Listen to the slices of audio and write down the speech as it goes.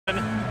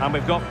And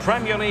we've got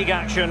Premier League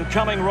action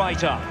coming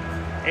right up.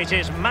 It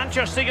is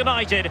Manchester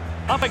United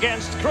up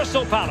against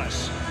Crystal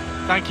Palace.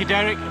 Thank you,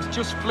 Derek. I was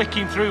just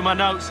flicking through my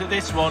notes at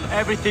this one.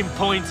 Everything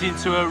pointing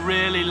to a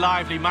really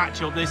lively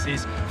matchup this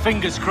is.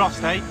 Fingers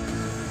crossed, eh?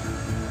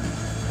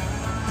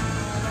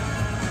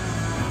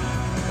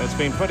 It's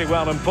been pretty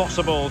well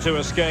impossible to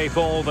escape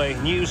all the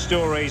news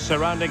stories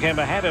surrounding him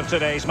ahead of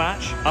today's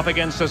match. Up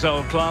against his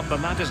old club,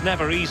 and that is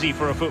never easy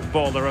for a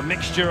footballer, a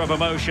mixture of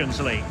emotions,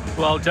 Lee.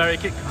 Well,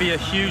 Derek, it could be a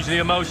hugely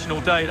emotional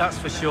day, that's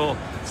for sure.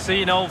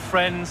 Seeing old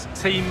friends,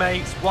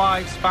 teammates,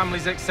 wives,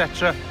 families,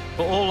 etc.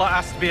 But all that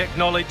has to be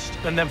acknowledged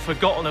and then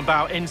forgotten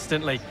about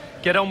instantly.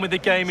 Get on with the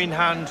game in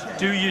hand,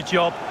 do your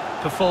job,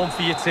 perform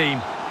for your team.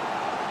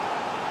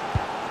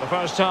 The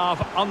first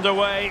half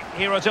underway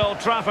here at Old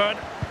Trafford.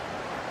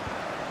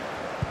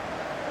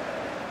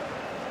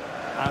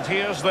 And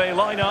here's the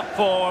lineup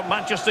for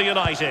Manchester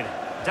United.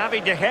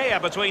 David De Gea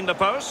between the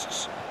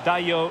posts.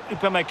 Dayo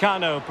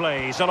Upamecano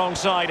plays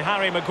alongside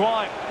Harry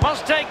Maguire.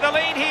 Must take the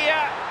lead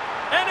here.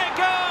 In it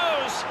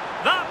goes!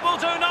 That will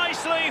do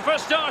nicely for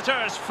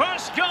starters.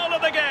 First goal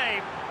of the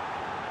game.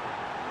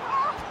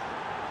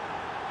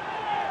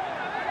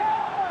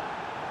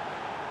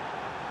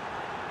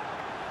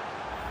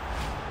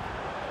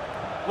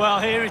 Well,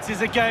 here it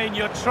is again.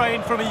 You're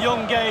trained from a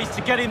young age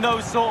to get in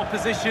those sort of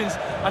positions,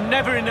 and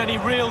never in any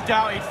real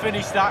doubt he'd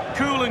finish that.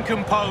 Cool and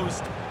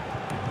composed.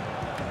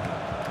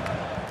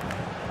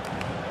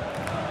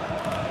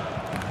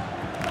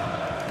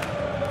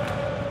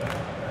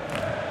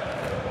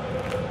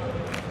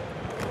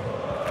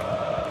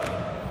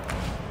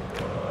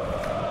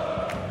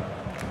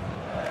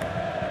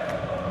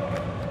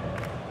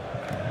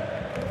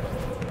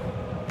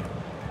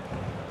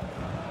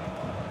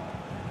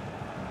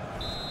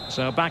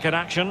 So back at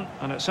action,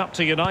 and it's up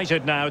to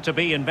United now to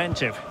be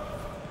inventive.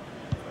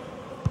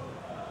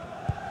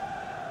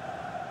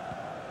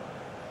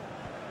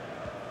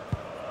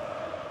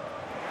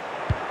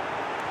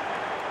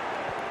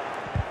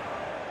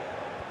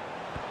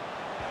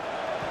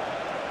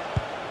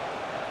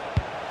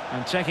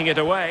 And taking it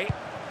away.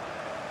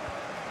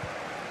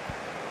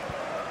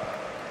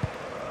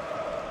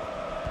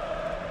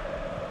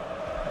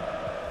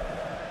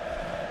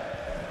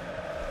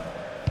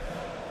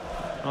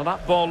 Well,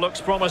 that ball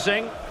looks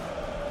promising.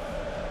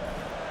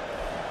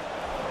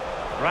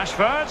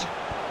 Rashford.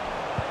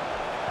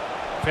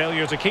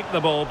 Failure to keep the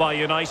ball by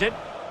United.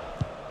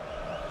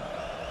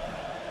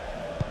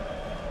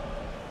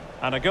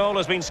 And a goal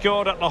has been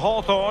scored at the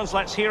Hawthorns.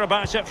 Let's hear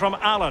about it from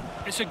Alan.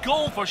 It's a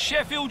goal for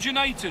Sheffield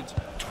United.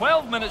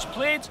 12 minutes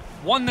played,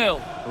 1-0.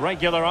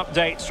 Regular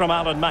updates from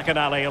Alan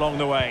McInally along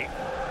the way.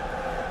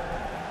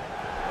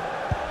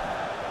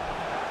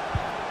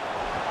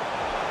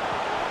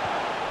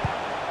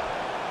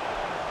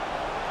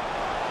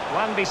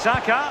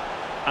 Wan-Bissaka,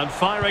 and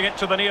firing it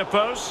to the near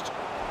post.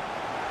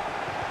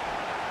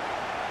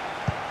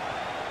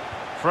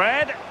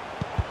 Fred.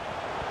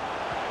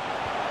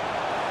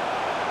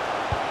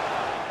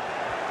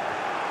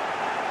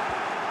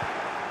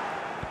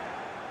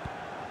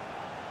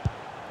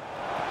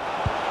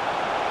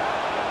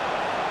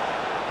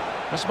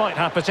 This might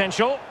have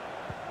potential.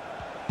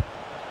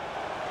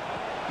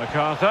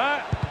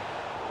 MacArthur.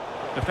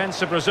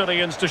 Defensive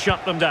Brazilians to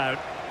shut them down.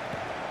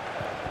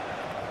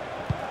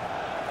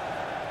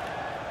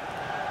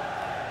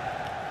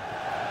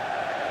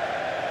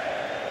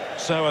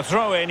 So a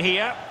throw in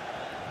here.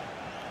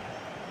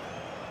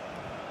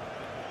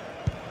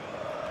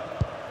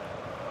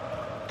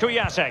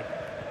 Kouyaté.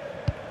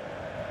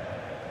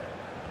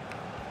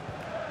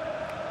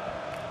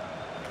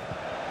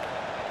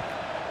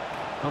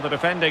 Well, the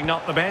defending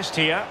not the best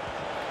here.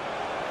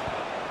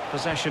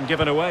 Possession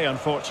given away,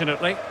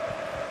 unfortunately.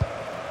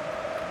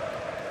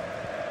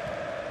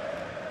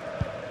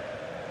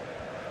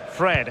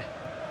 Fred.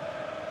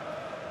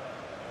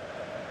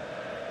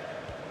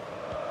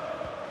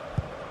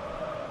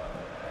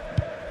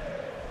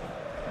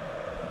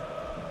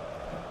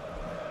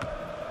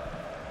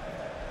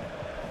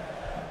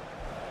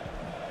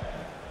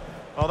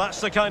 Well,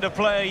 that's the kind of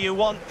player you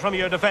want from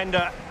your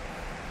defender.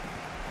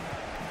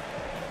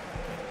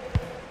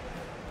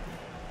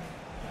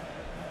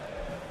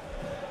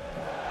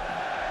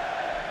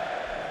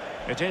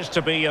 It is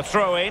to be a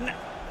throw-in.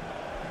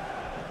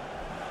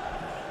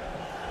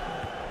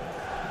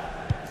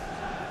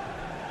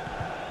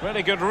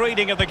 Really good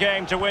reading of the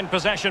game to win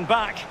possession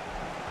back.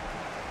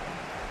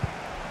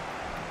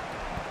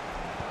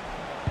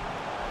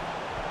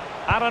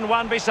 Aaron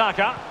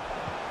Wan-Bissaka.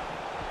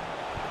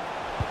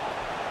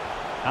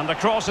 And the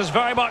cross is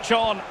very much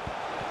on.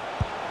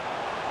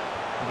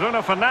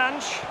 Bruno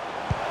Fernandes.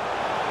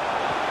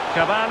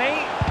 Cavani.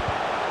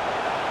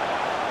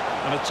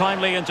 And a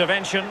timely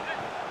intervention.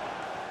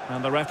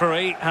 And the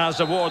referee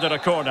has awarded a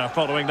corner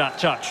following that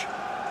touch.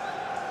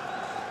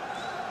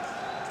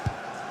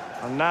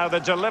 And now the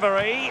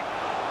delivery.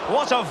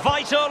 What a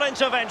vital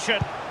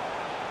intervention.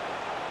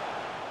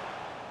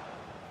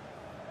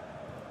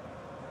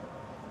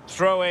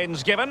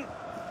 Throw-ins given.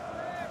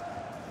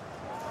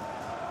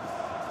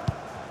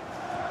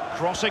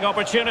 Crossing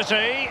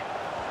opportunity.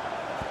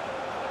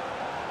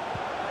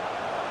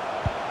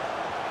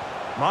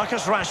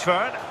 Marcus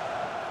Rashford.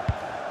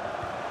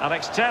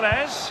 Alex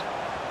Telles.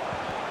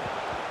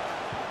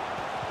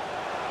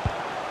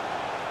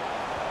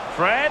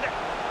 Fred.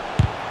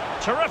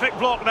 Terrific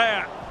block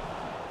there.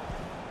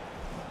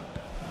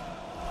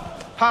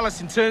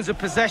 Palace in terms of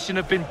possession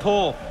have been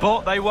poor,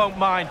 but they won't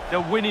mind.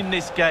 They're winning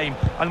this game.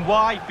 And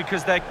why?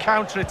 Because their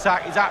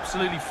counter-attack is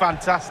absolutely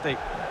fantastic.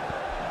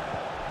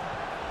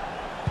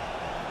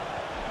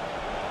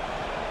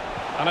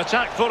 An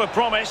attack full of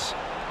promise.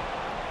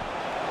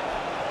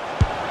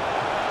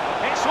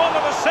 It's one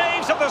of the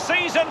saves of the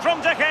season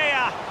from De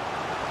Gea.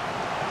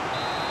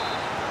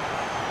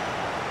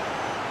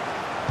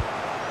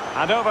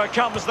 And over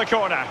comes the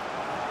corner.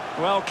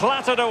 Well,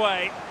 clattered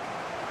away.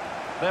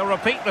 They'll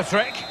repeat the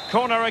trick.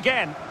 Corner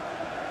again.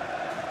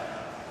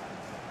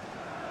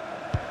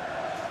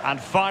 And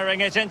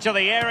firing it into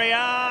the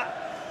area.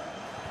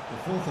 The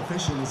fourth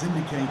official has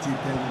indicated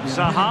there will be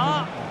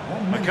Zaha. a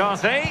 1 minute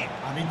McCarthy.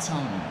 added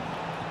time.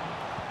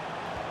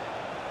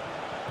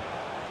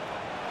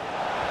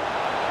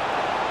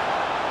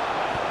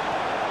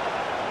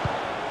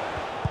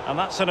 And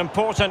that's an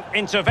important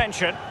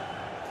intervention.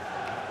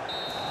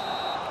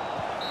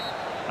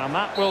 And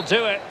that will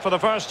do it for the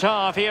first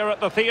half here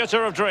at the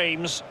Theatre of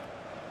Dreams.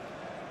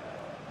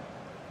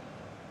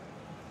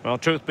 Well,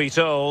 truth be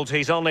told,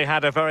 he's only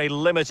had a very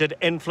limited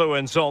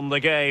influence on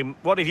the game.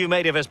 What have you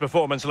made of his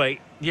performance,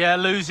 Lee? Yeah,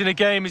 losing a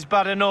game is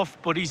bad enough,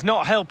 but he's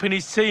not helping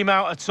his team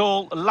out at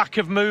all. Lack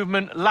of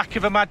movement, lack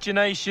of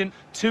imagination,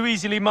 too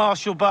easily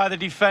marshalled by the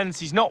defence.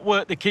 He's not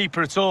worked the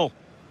keeper at all.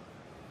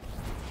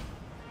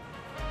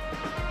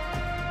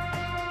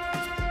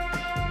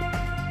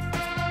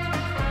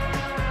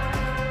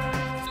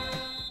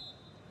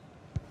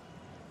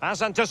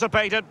 As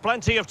anticipated,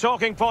 plenty of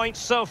talking points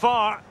so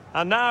far.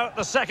 And now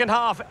the second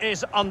half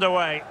is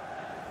underway.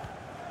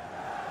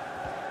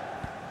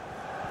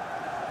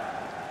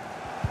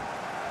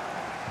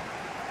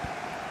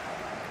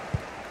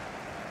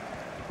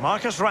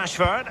 Marcus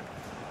Rashford.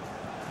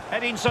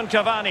 Edinson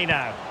Cavani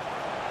now.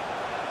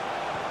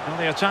 Well,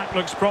 the attack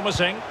looks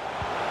promising.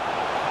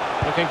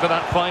 Looking for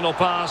that final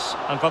pass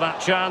and for that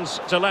chance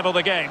to level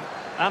the game.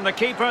 And the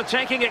keeper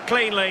taking it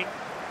cleanly.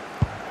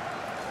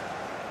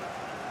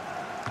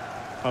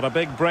 But a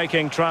big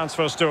breaking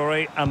transfer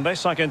story, and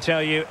this, I can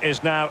tell you,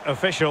 is now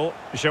official.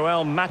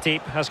 Joel Matip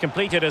has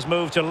completed his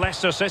move to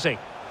Leicester City.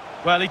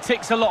 Well, he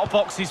ticks a lot of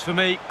boxes for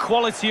me.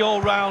 Quality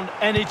all-round,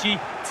 energy,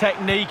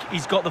 technique.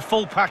 He's got the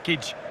full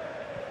package.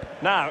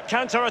 Now,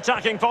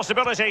 counter-attacking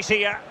possibilities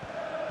here.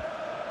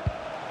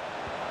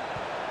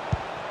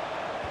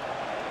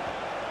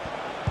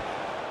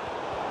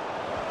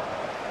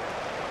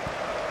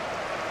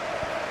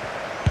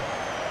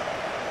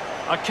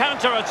 A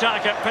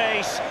counter-attack at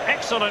pace,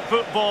 excellent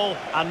football,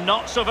 and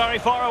not so very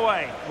far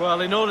away. Well,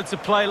 in order to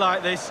play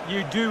like this,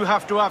 you do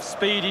have to have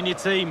speed in your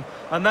team,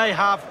 and they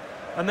have.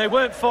 And they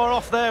weren't far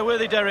off there, were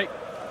they, Derek?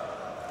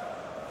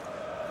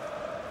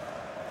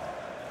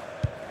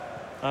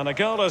 And a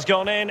goal has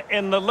gone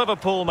in the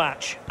Liverpool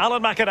match.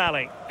 Alan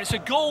McInally. It's a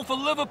goal for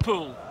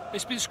Liverpool.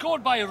 It's been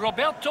scored by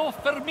Roberto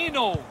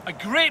Firmino. A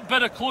great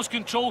bit of close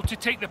control to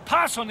take the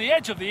pass on the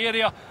edge of the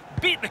area,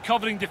 beat the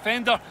covering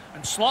defender,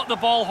 and slot the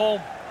ball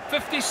home.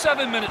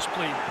 57 minutes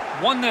played,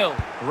 1-0.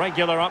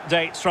 Regular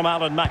updates from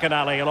Alan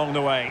McInally along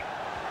the way.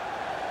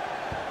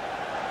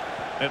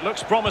 It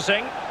looks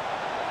promising.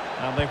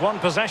 And they've won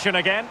possession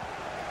again.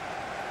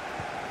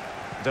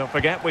 Don't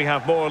forget, we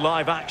have more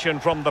live action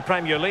from the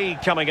Premier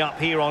League coming up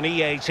here on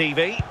EA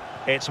TV.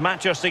 It's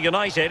Manchester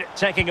United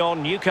taking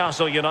on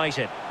Newcastle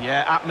United.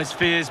 Yeah,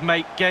 atmospheres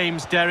make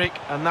games, Derek,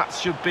 and that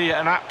should be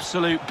an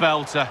absolute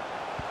belter.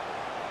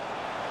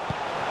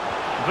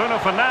 Bruno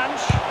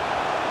Fernandes.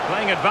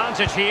 Playing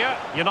advantage here.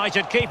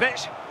 United keep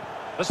it.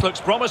 This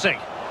looks promising.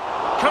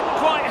 Couldn't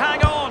quite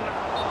hang on.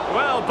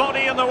 Well,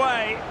 body in the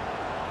way.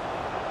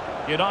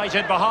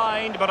 United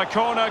behind, but a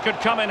corner could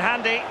come in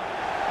handy.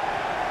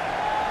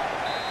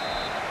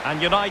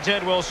 And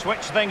United will switch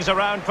things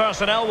around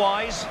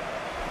personnel-wise.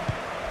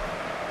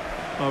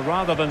 Well,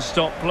 rather than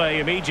stop play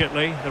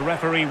immediately, the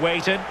referee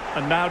waited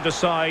and now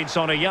decides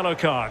on a yellow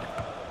card.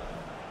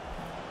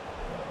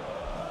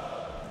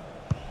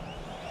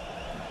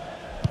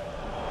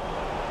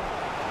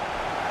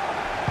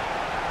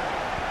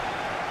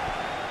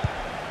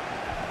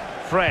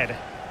 Fred.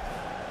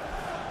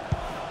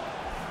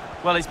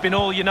 Well, it's been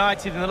all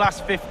United in the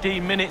last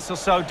 15 minutes or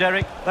so,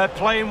 Derek. They're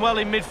playing well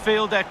in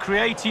midfield, they're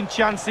creating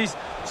chances.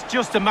 It's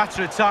just a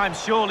matter of time,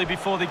 surely,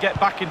 before they get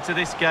back into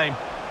this game.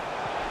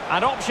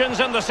 And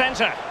options in the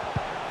centre.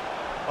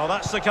 Well,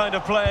 that's the kind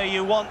of play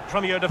you want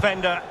from your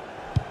defender.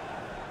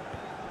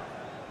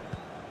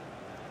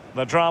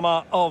 The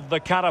drama of the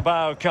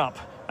Carabao Cup.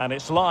 And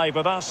it's live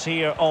with us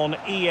here on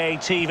EA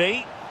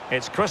TV.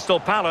 It's Crystal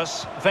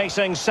Palace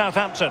facing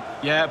Southampton.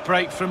 Yeah,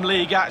 break from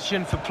league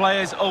action for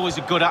players. Always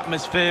a good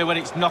atmosphere when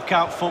it's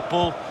knockout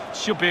football.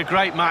 Should be a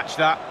great match,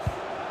 that.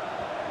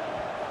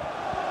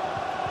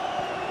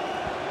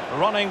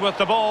 Running with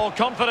the ball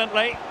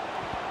confidently.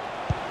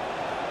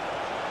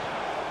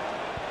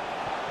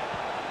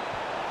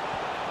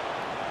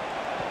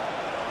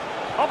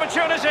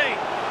 Opportunity!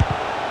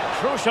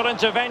 Crucial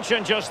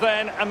intervention just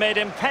then amid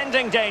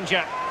impending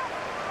danger.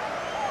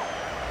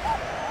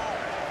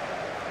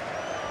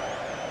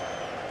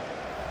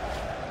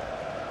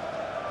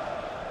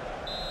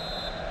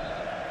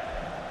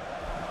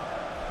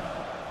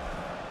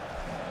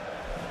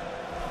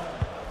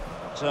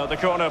 So the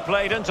corner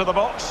played into the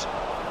box.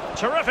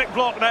 Terrific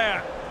block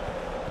there.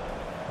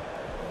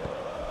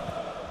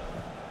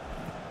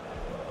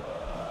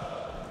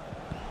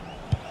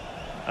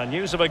 And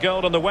news of a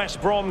goal in the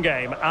West Brom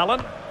game.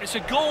 Alan? It's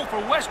a goal for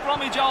West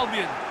Bromwich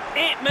Albion.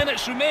 8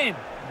 minutes remain.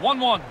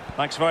 1-1.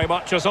 Thanks very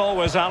much as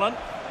always, Alan.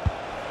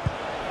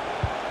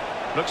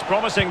 Looks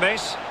promising,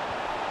 this.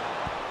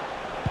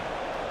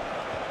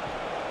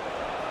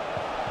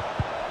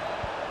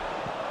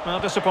 Well,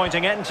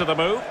 disappointing end to the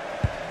move.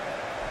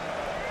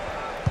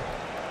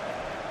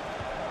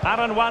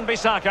 Aaron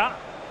Wan-Bissaka.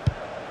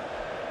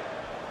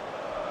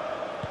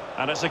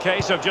 And it's a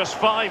case of just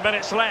 5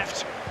 minutes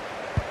left.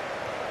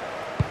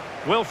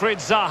 Wilfried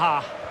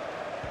Zaha.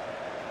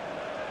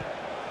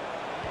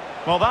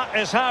 Well, that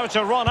is how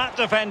to run at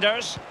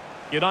defenders.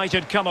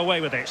 United come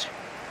away with it.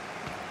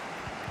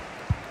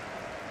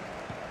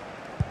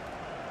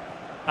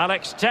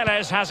 Alex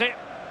Telles has it.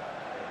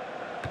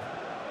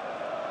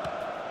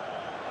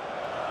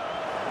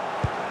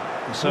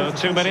 So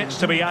 2 minutes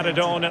to be added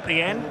on at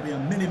the end.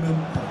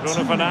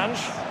 Bruno Fernandes.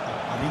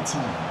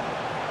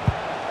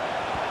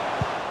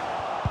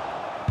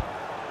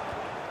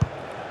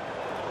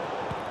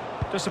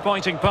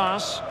 Disappointing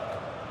pass.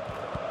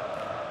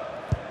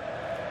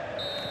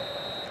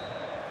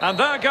 And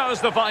there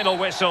goes the final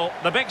whistle.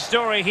 The big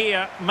story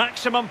here,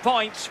 maximum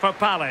points for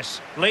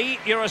Palace. Lee,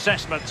 your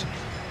assessment?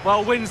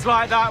 Well, wins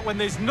like that when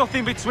there's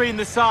nothing between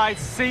the sides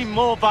seem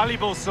more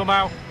valuable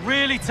somehow.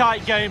 Really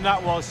tight game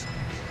that was.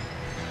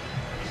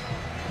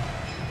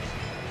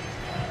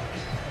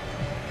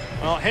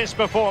 Well, his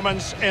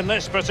performance in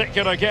this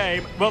particular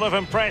game will have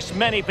impressed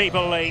many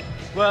people, Lee.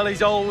 Well,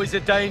 he's always a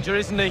danger,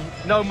 isn't he?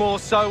 No more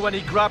so when he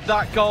grabbed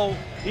that goal.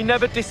 He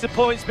never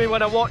disappoints me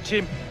when I watch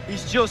him.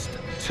 He's just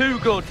too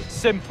good,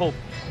 simple.